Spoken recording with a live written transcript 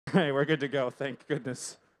Hey, we're good to go. Thank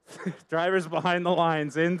goodness. Drivers behind the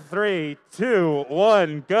lines in 3, 2,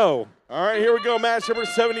 1, go. All right, here we go. Match number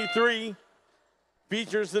 73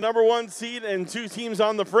 features the number 1 seed and 2 teams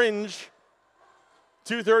on the fringe.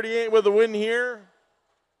 238 with a win here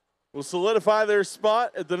will solidify their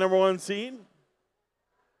spot at the number 1 seed.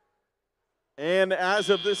 And as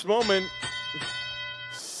of this moment,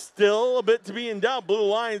 still a bit to be in doubt. Blue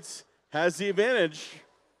Lions has the advantage.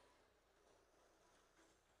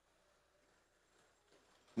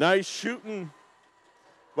 Nice shooting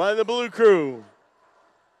by the blue crew.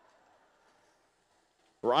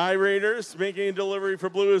 Rye Raiders making a delivery for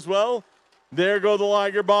blue as well. There go the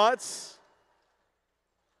Liger bots.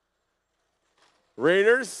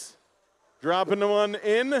 Raiders dropping the one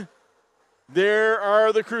in. There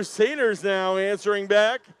are the Crusaders now answering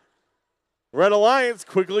back. Red Alliance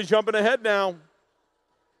quickly jumping ahead now.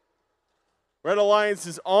 Red Alliance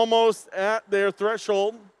is almost at their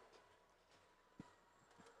threshold.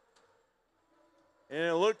 And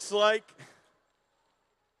it looks like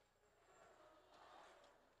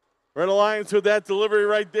Red Alliance with that delivery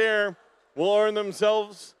right there will earn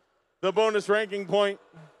themselves the bonus ranking point.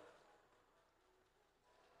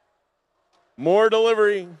 More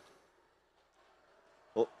delivery.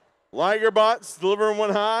 Liger bots delivering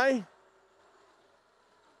one high.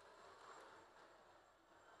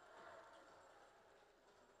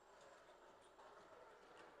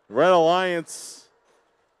 Red Alliance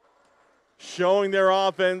showing their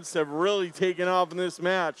offense have really taken off in this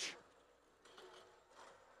match.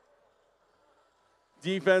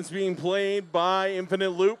 Defense being played by Infinite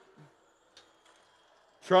Loop,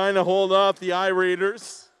 trying to hold off the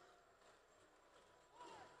I-Raiders.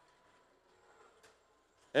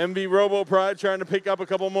 MV Robo Pride trying to pick up a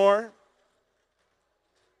couple more.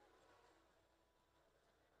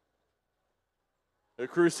 The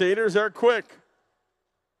Crusaders are quick.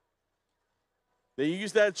 They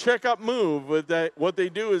use that check-up move. With that, what they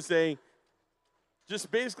do is they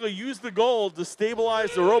just basically use the gold to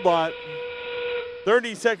stabilize the robot.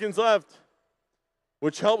 30 seconds left,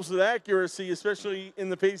 which helps with accuracy, especially in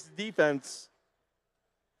the face of defense.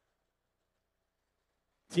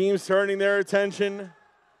 Teams turning their attention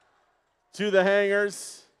to the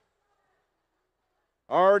hangars.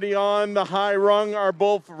 Already on the high rung are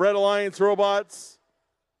both Red Alliance robots.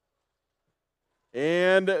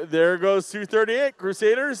 And there goes 238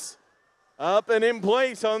 Crusaders up and in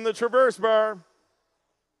place on the traverse bar.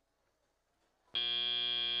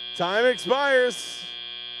 Time expires.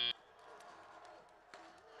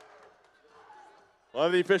 We'll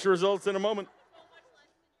have the official results in a moment.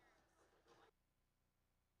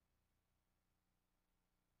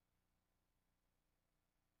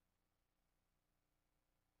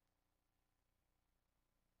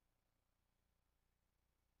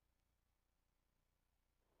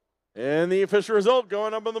 And the official result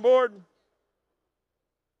going up on the board.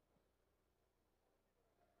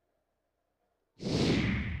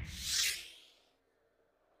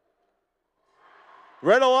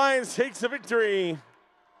 Red Alliance takes the victory.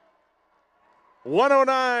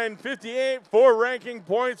 109-58 for ranking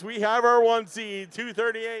points. We have our 1 seed,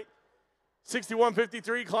 238.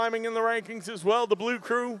 61-53 climbing in the rankings as well. The blue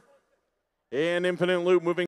crew and Infinite Loop moving